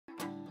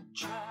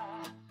Try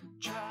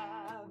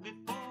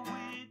before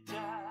we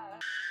die.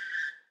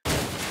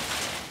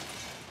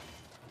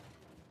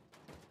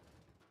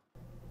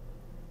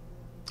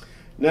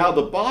 Now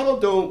the bottle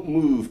don't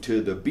move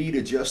to the beat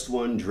of just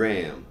one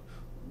dram.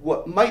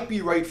 What might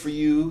be right for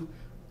you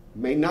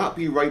may not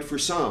be right for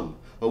some.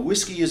 A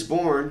whiskey is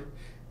born,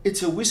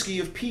 it's a whiskey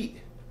of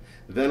peat.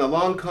 Then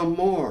along come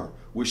more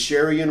with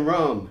sherry and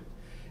rum.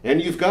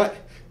 And you've got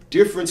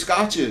different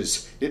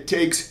scotches. It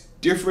takes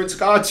different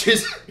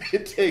scotches.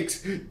 It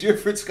takes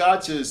different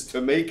scotches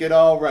to make it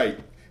all right.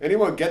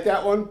 Anyone get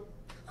that one?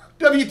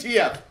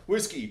 WTF,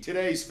 Whiskey,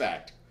 Today's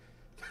Fact.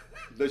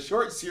 The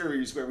short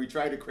series where we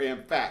try to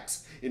cram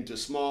facts into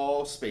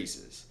small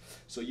spaces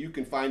so you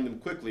can find them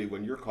quickly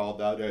when you're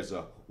called out as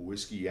a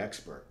whiskey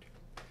expert.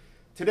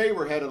 Today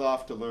we're headed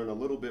off to learn a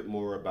little bit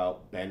more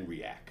about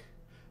Benriach,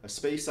 a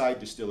Speyside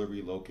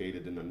distillery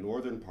located in the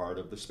northern part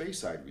of the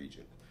Speyside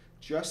region,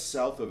 just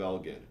south of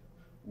Elgin.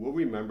 We'll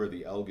remember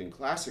the Elgin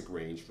Classic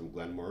range from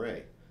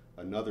Glenmorangie,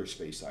 another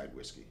Speyside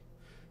whiskey.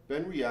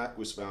 Benriach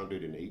was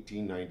founded in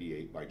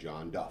 1898 by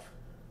John Duff.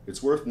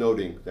 It's worth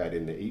noting that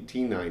in the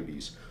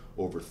 1890s,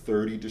 over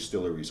 30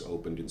 distilleries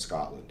opened in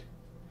Scotland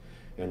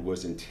and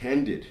was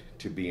intended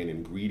to be an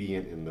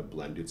ingredient in the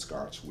blended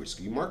Scotch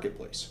whiskey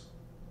marketplace.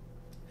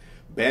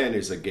 Ben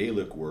is a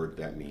Gaelic word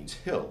that means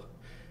hill,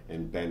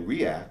 and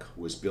Benriach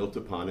was built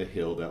upon a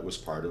hill that was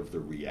part of the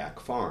Riach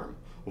farm.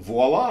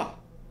 Voila!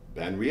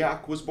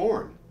 Benriach was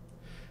born.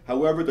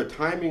 However, the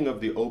timing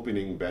of the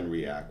opening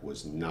Benriach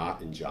was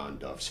not in John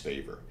Duff's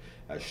favor,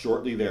 as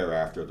shortly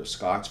thereafter the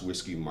Scotch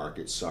whiskey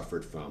market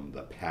suffered from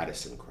the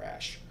Pattison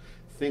crash.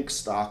 Think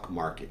stock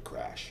market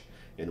crash,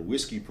 and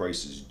whiskey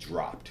prices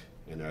dropped,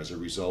 and as a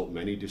result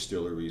many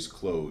distilleries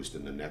closed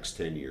in the next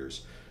 10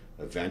 years,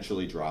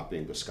 eventually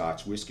dropping the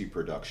Scotch whiskey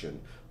production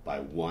by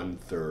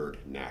 1/3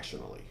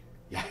 nationally.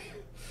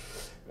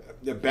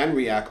 The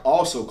Benriach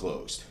also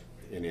closed,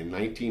 and in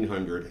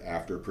 1900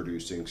 after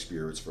producing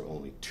spirits for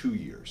only 2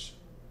 years.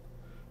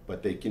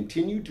 But they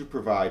continued to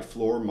provide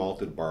floor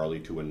malted barley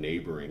to a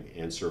neighboring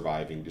and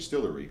surviving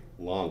distillery,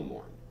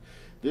 Longmorn.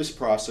 This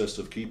process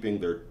of keeping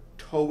their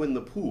toe in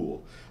the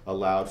pool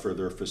allowed for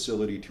their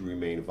facility to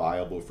remain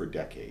viable for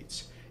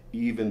decades,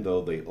 even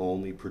though they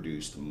only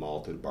produced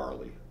malted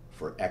barley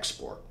for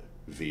export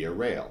via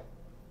rail,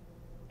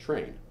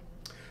 train.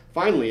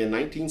 Finally, in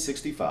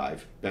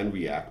 1965,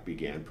 Benriach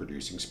began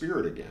producing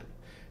spirit again,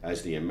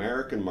 as the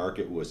American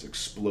market was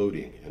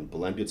exploding and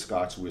blended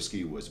Scotch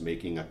whiskey was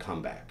making a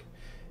comeback.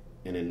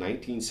 And in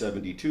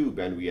 1972,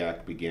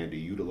 Benriach began to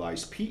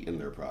utilize peat in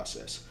their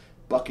process,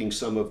 bucking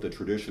some of the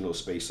traditional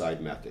Speyside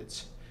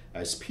methods,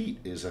 as peat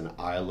is an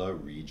Isla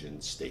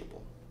region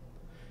staple.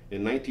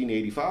 In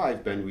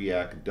 1985,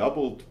 Benriach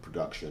doubled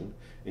production,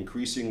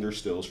 increasing their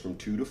stills from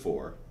 2 to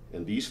 4,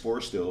 and these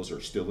 4 stills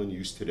are still in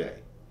use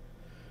today.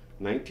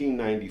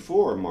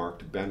 1994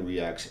 marked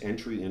Benriach's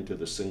entry into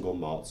the single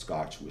malt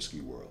Scotch whiskey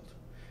world,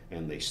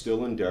 and they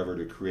still endeavor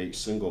to create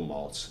single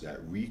malts that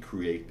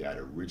recreate that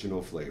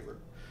original flavor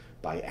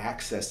by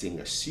accessing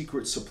a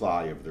secret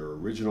supply of their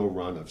original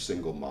run of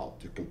single malt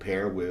to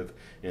compare with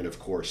and of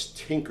course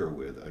tinker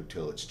with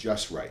until it's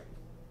just right.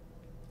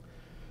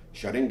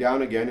 Shutting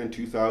down again in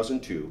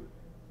 2002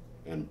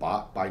 and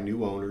bought by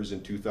new owners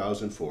in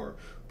 2004,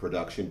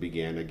 production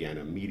began again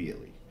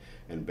immediately,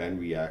 and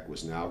Benriach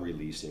was now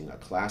releasing a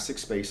classic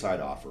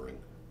Speyside offering,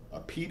 a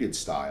peated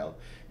style,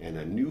 and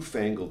a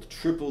newfangled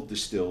triple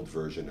distilled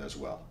version as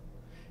well.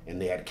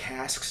 And they had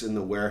casks in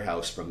the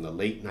warehouse from the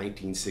late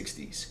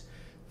 1960s.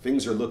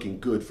 Things are looking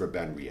good for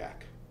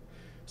Benriach.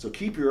 So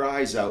keep your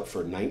eyes out for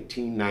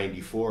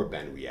 1994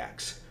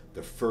 Benriachs,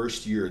 the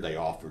first year they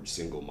offered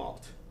single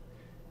malt.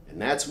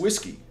 And that's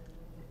whiskey.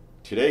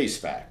 Today's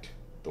fact,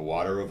 the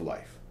water of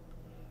life.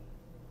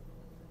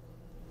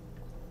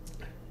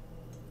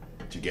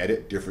 Did you get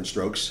it? Different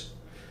strokes?